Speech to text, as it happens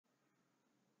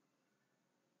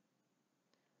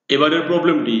এবারের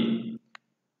প্রবলেমটি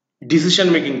decision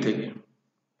making থেকে।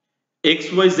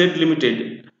 XYZ Limited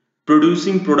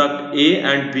producing product A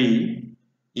and B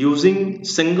using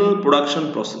single production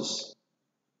process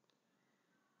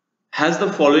has the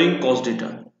following cost data.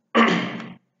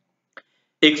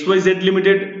 XYZ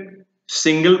Limited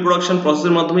single production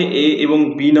প্রসেসের মাধ্যমে A এবং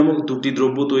B নামক দুটি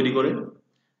দ্রব্য তৈরি করে।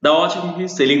 দেওয়া আছে কি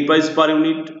selling price per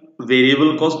unit, variable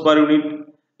cost per unit,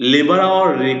 labour hour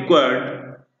required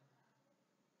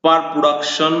পার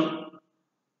প্রোডাকশন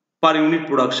পার ইউনিট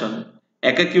প্রোডাকশন,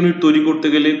 এক এক ইউনিট তৈরি করতে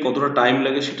গেলে কতটা টাইম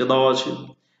লাগে সেটা দেওয়া আছে।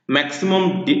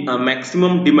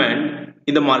 Maximum demand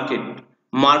in the market,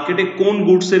 মার্কেটে কোন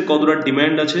গুডসের কতটা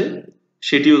ডিমান্ড আছে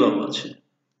সেটিও দেওয়া আছে।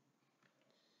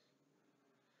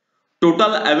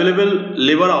 Total available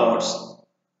labour hours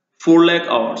 4 lakh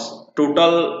hours,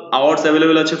 total hours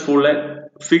available আছে 4 lakh।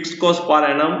 Fixed cost per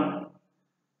Anam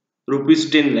rupees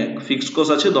 10 lakh, fixed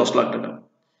cost আছে 10 লাখ টাকা।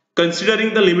 Considering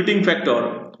the limiting factor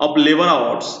of labour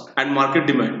hours and market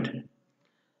demand,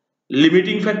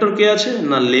 limiting factor কে আছে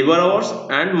না labour hours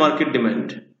and market demand.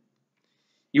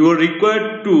 You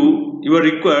are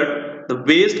required the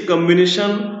best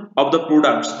combination of the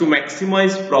products to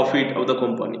maximize profit of the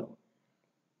company.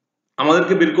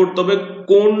 আমাদেরকে বের করতে হবে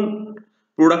কোন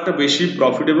প্রোডাক্টটা বেশি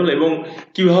profitable এবং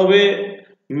কিভাবে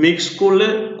মিক্স করলে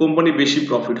কোম্পানি বেশি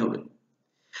প্রফিট হবে।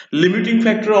 লিমিটিং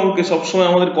ফ্যাক্টর অঙ্কে সবসময়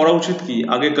আমাদের করা উচিত কি,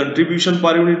 আগে কন্ট্রিবিউশন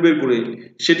পার ইউনিট বের করে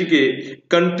সেটিকে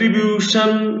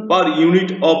contribution per unit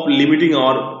of limiting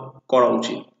hour করা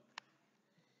উচিত।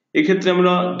 এক্ষেত্রে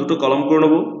আমরা দুটো কলাম করে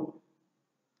নেব,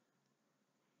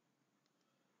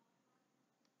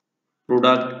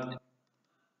 product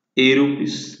A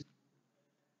rupees,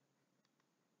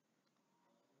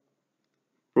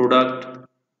 product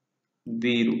B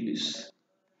rupees.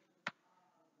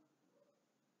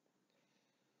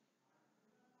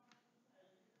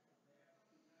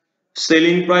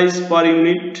 Selling price per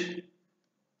unit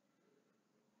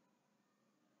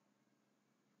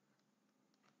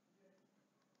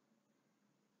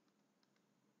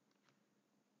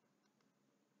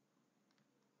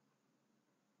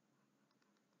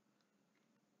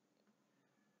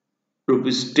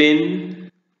rupees 10,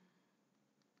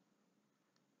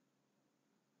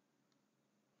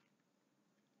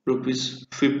 rupees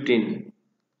 15,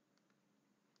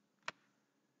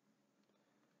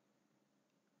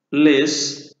 less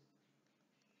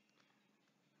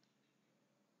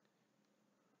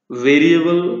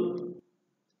variable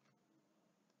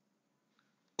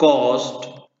cost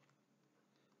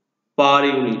per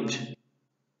unit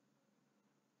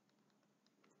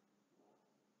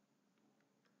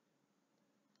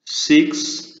six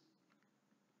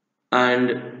and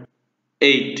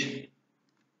 8,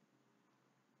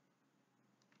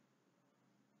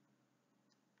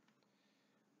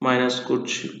 minus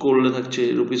করলে থাকছে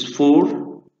rupees 4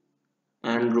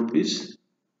 and rupees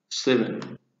 7।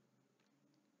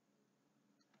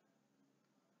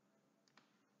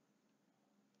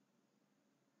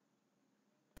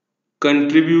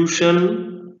 contribution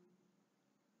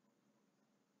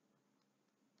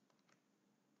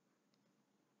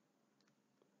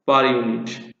per unit,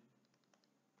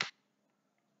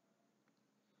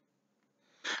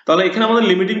 তাহলে এখানে আমাদের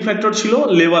লিমিটিং ফ্যাক্টর ছিল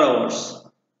labour hours,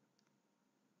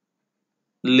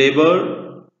 labour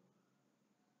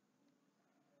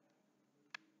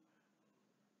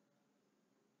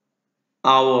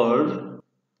hour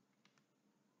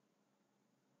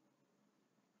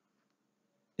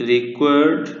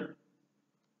required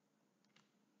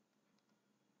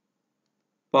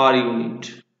per unit।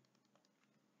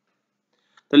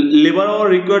 তাহলে labour hour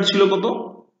required ছিল কত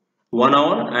 1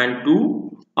 hour and 2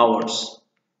 hours।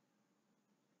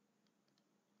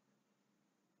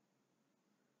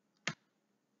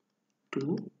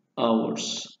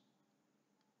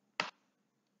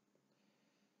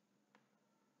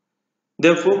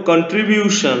 Therefore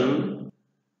contribution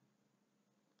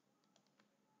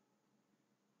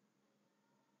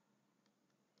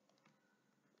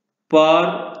per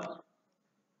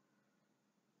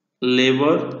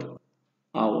labor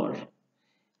hour,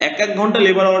 এক এক ঘন্টা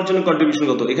লেবার আওয়ার জন্য কন্ট্রিবিউশন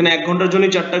কত, এখানে 1 ঘন্টার জন্য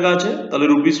 4 টাকা আছে তাহলে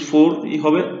রুপিস 4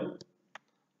 হবে,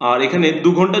 আর এখানে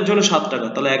 2 ঘন্টার জন্য 7 টাকা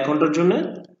তাহলে 1 ঘন্টার জন্য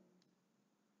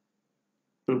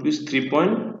রুপিস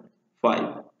 3.5।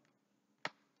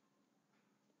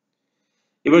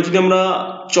 এবার যদি আমরা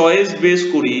চয়েস বেস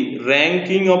করি,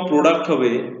 র্যাঙ্কিং অফ প্রোডাক্ট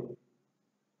হবে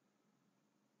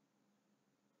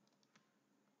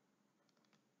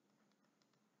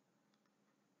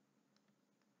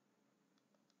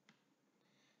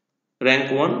র্যাঙ্ক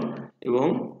 1 এবং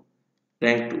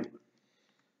র্যাঙ্ক 2।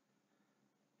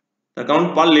 তার কারণ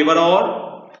পার লেবার আওয়ার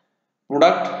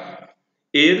প্রোডাক্ট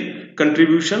এর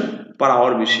কন্ট্রিবিউশন পার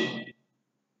আওয়ার বেশি।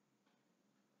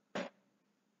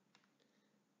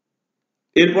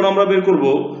 এরপর আমরা বের করব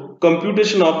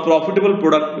computation of profitable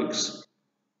product mix.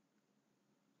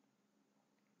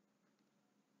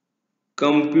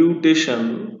 computation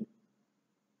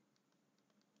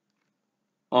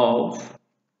of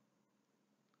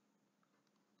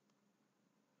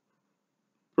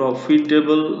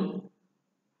profitable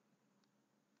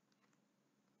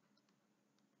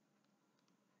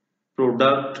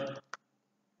product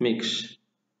mix।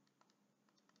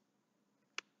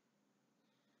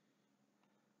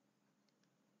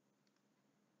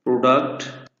 product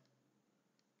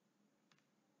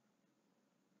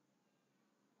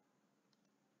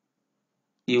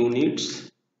units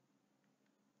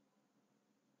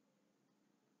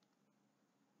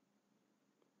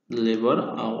labor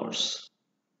hours।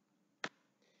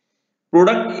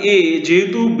 Product এ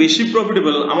যেহেতু বেশি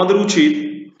প্রফিটেবল, আমাদের উচিত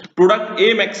প্রোডাক্ট এ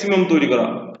ম্যাক্সিমাম তৈরি করা।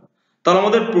 তাহলে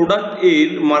আমাদের প্রোডাক্ট এর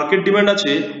মার্কেট ডিমান্ড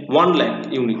আছে 1 লাখ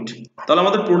ইউনিট, তাহলে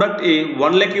আমাদের প্রোডাক্ট এ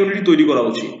 1 লাখ ইউনিট তৈরি করা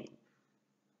উচিত,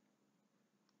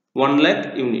 1 লাখ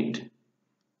ইউনিট।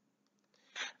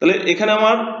 তাহলে এখানে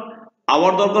আমার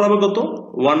আওয়ার দরকার হবে কত,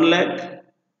 1 লাখ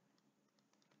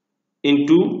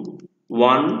ইন্টু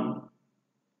 1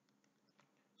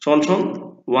 সমান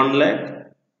 1 লাখ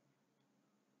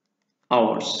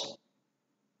আওয়ার্স।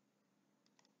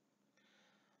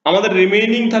 আমাদের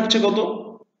রিমেইনিং থাকছে কত,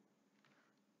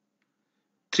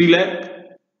 3 lakh,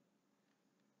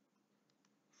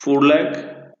 4 lakh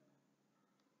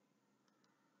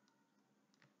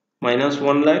minus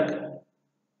 1 lakh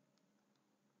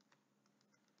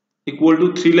equal to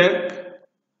 3 lakh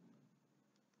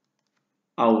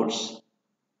hours.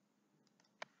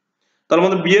 তাহলে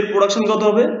আমাদের বি এর প্রোডাকশন কত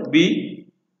হবে, বি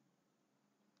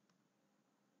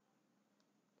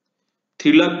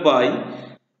 3 লাখ বাই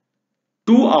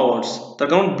 2 আওয়ার্স, তার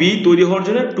কারণ বি তৈরি হওয়ার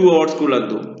জন্য 2 আওয়ার্স করে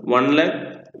লাগতো,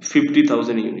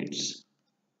 1,50,000 ইউনিটস।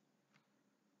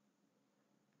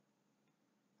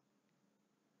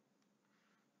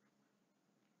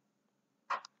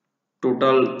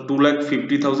 টোটাল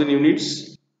 2,50,000 ইউনিটস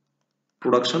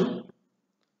প্রোডাকশন,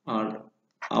 আর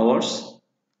আওয়ার্স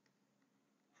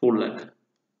 4 লাখ।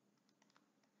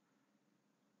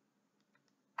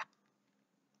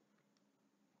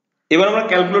 এবার আমরা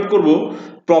ক্যালকুলেট করব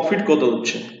প্রফিট কত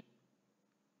হচ্ছে।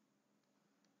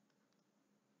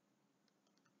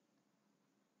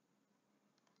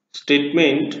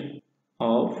 Statement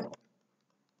of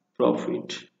profit.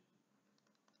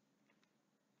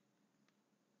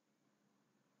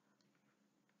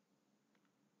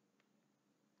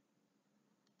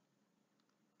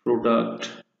 Product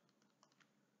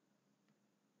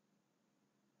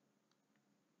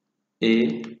A,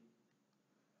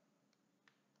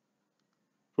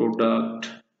 product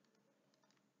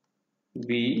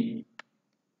B,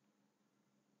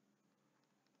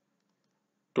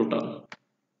 total.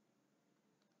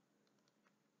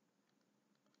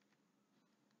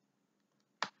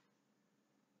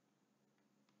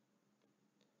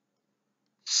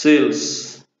 Sales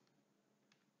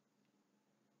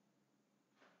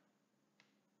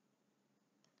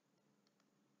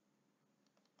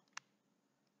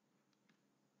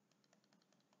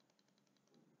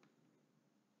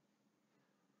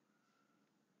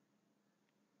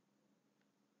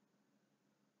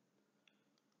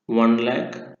one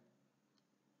lakh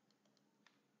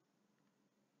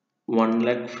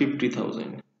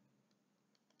 1,50,000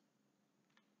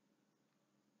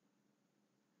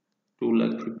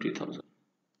 2,50,000।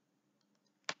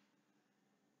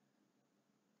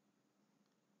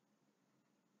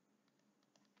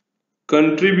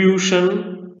 contribution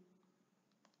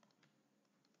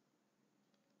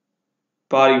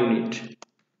per unit,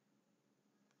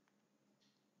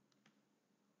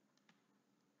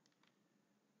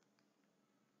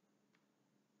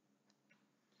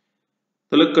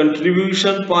 তাহলে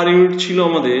কন্ট্রিবিউশন পার ইউনিট ছিল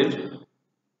আমাদের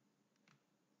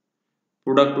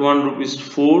product 1 rupees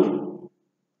 4,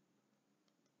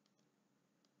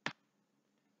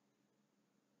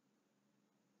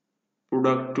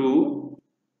 product 2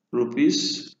 rupees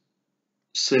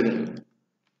 7।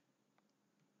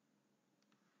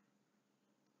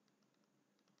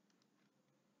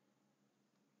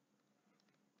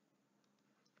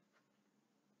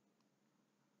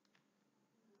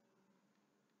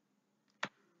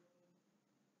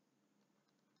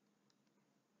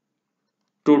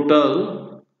 total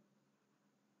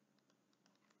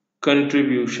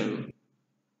contribution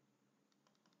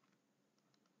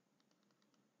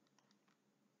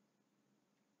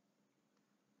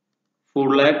 4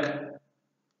 lakh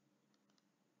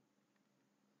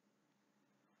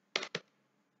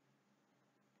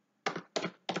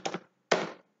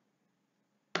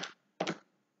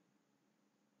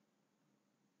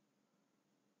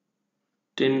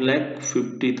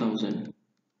 10,50,000.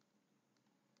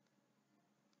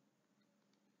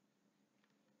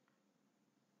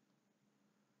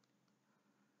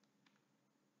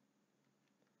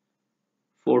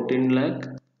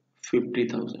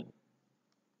 14,50,000.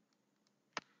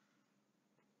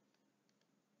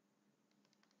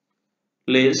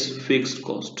 Less fixed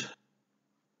cost.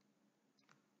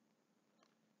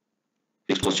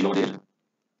 Fixed cost ছিল আমাদের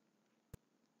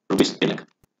rupees 10 lakh.